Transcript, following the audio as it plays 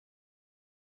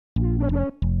Hi,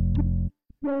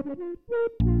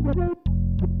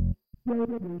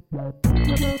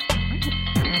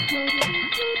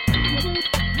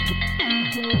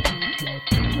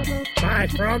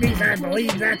 Froggies, I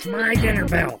believe that's my dinner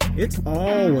bell. It's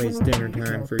always dinner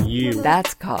time for you.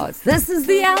 That's 'cause this is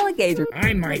the Alligator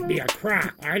I might be a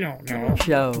croc, I don't know.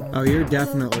 Show. Oh, you're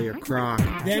definitely a croc.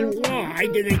 Then why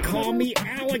do they call me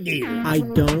Alligator? I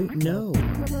don't know.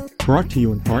 Brought to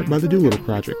you in part by the Doolittle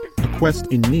Project, a quest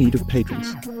in need of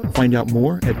patrons. Find out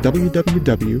more at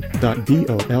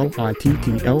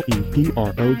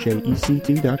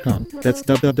www.DOLITTLEPROJECT.com. That's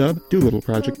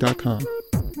www.doolittleproject.com.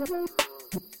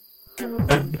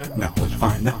 And now let's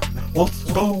find out what's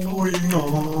going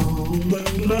on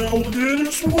in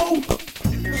Alligator's world.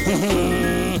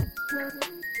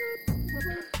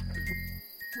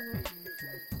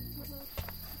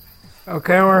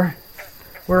 Okay,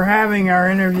 we're having our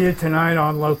interview tonight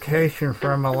on location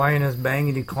from Elena's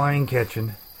Bangity Clang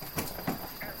kitchen.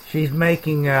 She's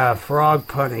making frog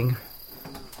pudding.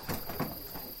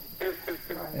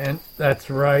 And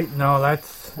that's right. No,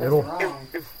 it'll.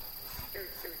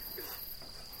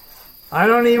 I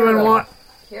don't even want.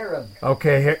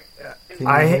 Okay, here.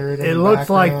 It looks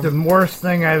like the worst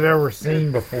thing I've ever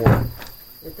seen before.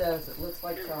 It does. It looks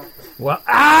like chocolate. Well,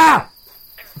 ah!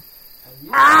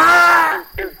 Ah!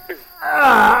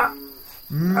 Ah!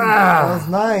 Smells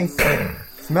nice.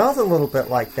 Smells a little bit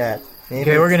like that.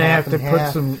 Maybe Okay, we're gonna have to half and put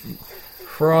half. some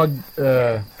frog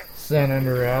scent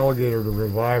under Alligator to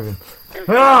revive him.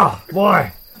 Oh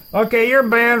boy. Okay, you're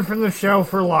banned from the show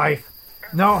for life.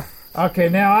 No. Okay,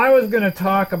 now I've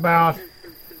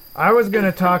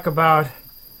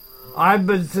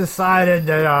decided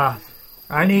that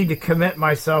I need to commit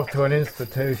myself to an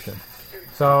institution.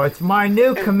 So it's my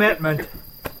new commitment.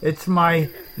 It's my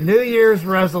New Year's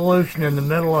resolution in the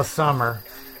middle of summer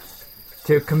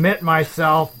to commit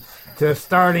myself to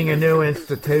starting a new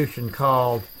institution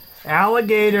called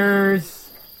Alligators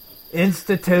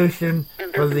Institution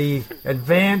for the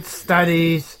Advanced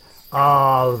Studies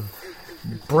of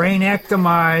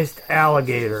Brainectomized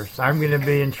Alligators. I'm going to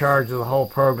be in charge of the whole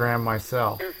program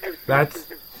myself. That's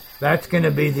going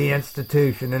to be the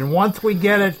institution. And once we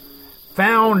get it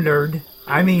founded,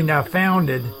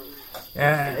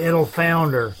 it'll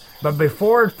founder. But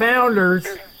before it founders,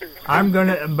 I'm going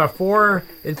to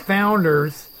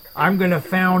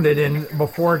found it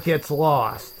before it gets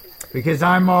lost. Because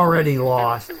I'm already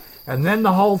lost. And then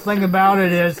the whole thing about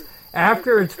it is,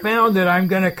 after it's founded, I'm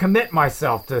going to commit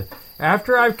myself to.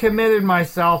 After I've committed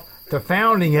myself to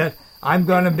founding it, I'm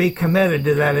going to be committed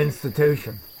to that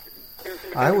institution.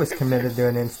 I was committed to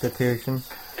an institution.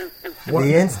 What?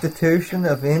 The institution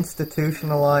of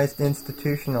institutionalized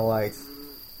institutionalites.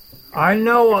 I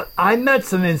know. I met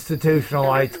some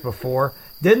institutionalites before.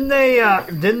 Didn't they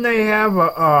have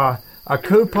a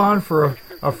coupon for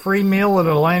a free meal at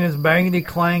Elena's Bangity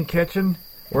Clang kitchen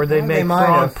where they make might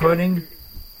frog have. pudding?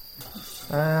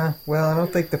 Well, I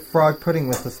don't think the frog pudding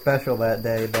was the special that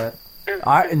day, but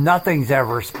Nothing's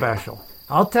ever special.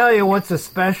 I'll tell you what's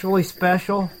especially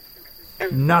special.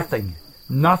 Nothing.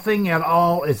 Nothing at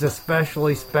all is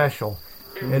especially special.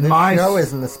 this show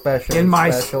isn't especially in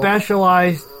my special.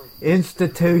 specialized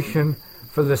institution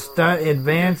for the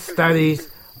advanced studies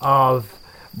of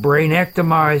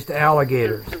brainectomized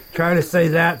alligators. Try to say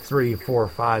that 3, 4,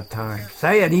 5 times.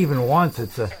 Say it even once.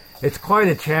 It's quite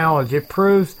a challenge. It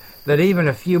proves that even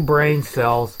a few brain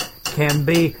cells can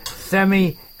be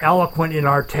semi-eloquent and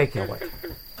articulate.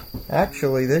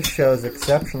 Actually, this show is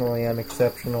exceptionally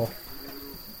unexceptional.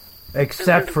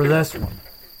 Except for this one.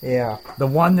 Yeah. The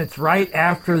one that's right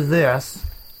after this,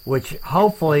 which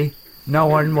hopefully no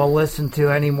one will listen to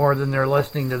any more than they're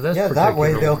listening to this particular that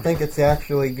way they'll one. think it's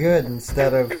actually good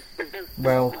instead of,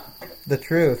 well, the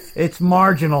truth. It's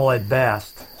marginal at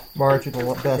best.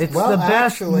 Marginal at best. It's well, the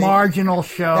best actually, marginal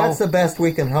show. That's the best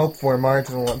we can hope for,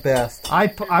 marginal at best.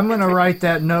 I'm going to write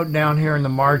that note down here in the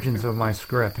margins of my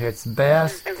script. It's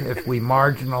best if we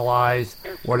marginalize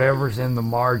whatever's in the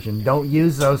margin. Don't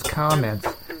use those comments.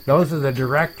 Those are the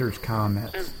director's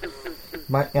comments.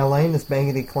 My Elena's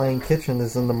Bangity Clang kitchen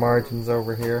is in the margins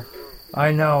over here.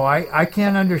 I know. I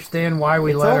can't understand why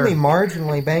we It's let her... only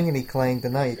marginally Bangity Clang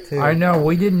tonight, too. I know.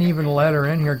 We didn't even let her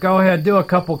in here. Go ahead. Do a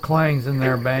couple clangs in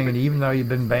there, Bangity, even though you've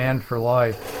been banned for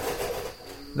life.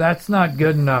 That's not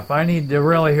good enough. I need to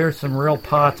really hear some real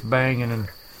pots banging. And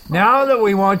now that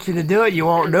we want you to do it, you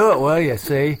won't do it, will you?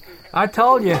 See? I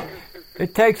told you.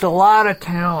 It takes a lot of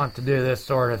talent to do this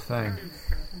sort of thing.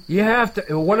 You have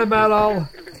to... What about all...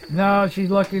 No, she's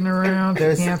looking around.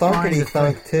 There's she can't find Thunkity the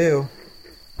Thunk, too.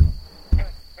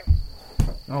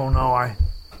 Oh, no, I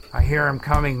hear him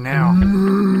coming now.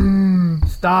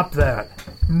 stop that.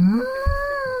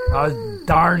 Those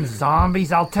darn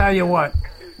zombies. I'll tell you what.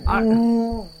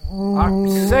 I'm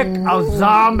sick of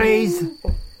zombies.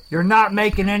 You're not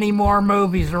making any more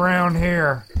movies around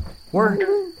here. We're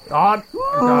on.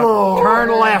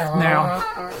 Turn left now.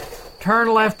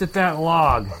 Turn left at that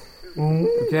log.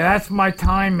 Okay, that's my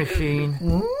time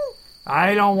machine.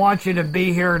 I don't want you to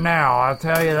be here now, I'll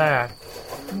tell you that.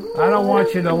 I don't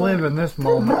want you to live in this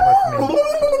moment with me.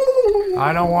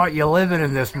 I don't want you living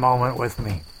in this moment with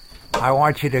me. I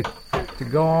want you to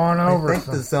go on over. I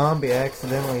think the zombie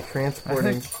accidentally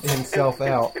transported himself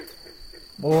out.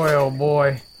 Boy, oh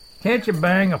boy. Can't you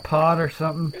bang a pot or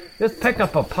something? Just pick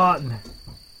up a pot and...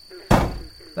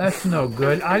 That's no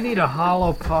good. I need a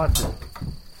hollow pot.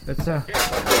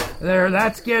 There,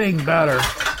 that's getting better.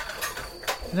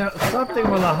 Now,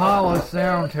 something with a hollow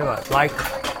sound to it. Like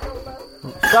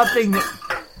something that...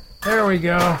 There we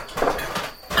go.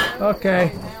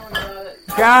 Okay.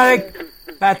 Got it.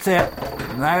 That's it.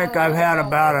 I think I've had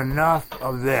about enough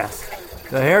of this.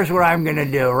 So here's what I'm going to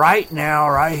do. Right now,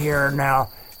 right here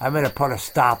now, I'm going to put a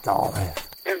stop to all this.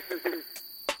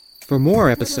 For more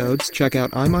episodes, check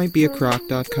out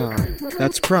imightbeacroc.com.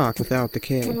 That's croc without the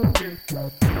K.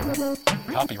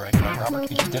 Copyright by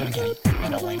Robert H. Dennehy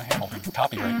and Elena Hamilton.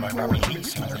 Copyright by Robert Lee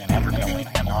Singer and Elena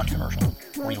Hamilton. Non-commercial.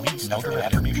 Release, no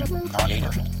attribution,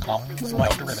 non-native, commons,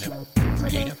 like derivative.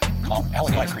 Creative,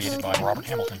 Alligator created by Robert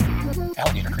Hamilton.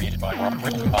 Alligator created by Robert,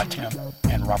 written by Tim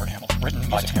and Robert Hamilton. Written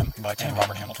by Tim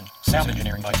Robert Hamilton. Sound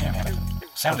engineering by Tim Hamilton.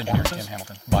 Sound engineers Tim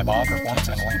Hamilton. By Bob, Performance,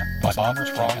 and Elena. By Bob,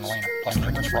 Frog, and Elena. Plus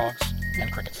crickets, frogs,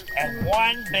 and crickets. And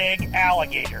one big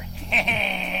alligator.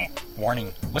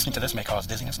 Warning, listening to this may cause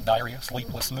dizziness, diarrhea,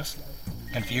 sleeplessness,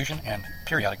 confusion, and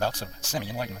periodic bouts of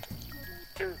semi-enlightenment.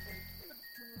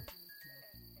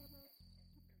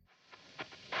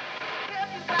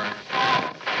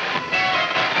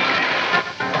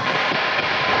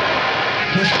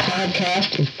 This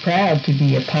podcast is proud to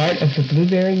be a part of the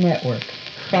Blueberry Network.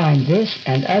 Find this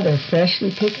and other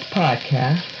freshly picked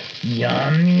podcasts,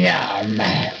 yum yum,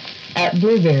 at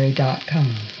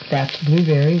blueberry.com. That's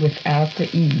blueberry without the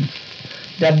E.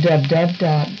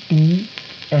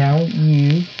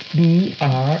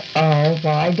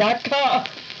 www.blueberry.com.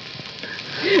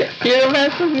 You're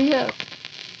messing me up.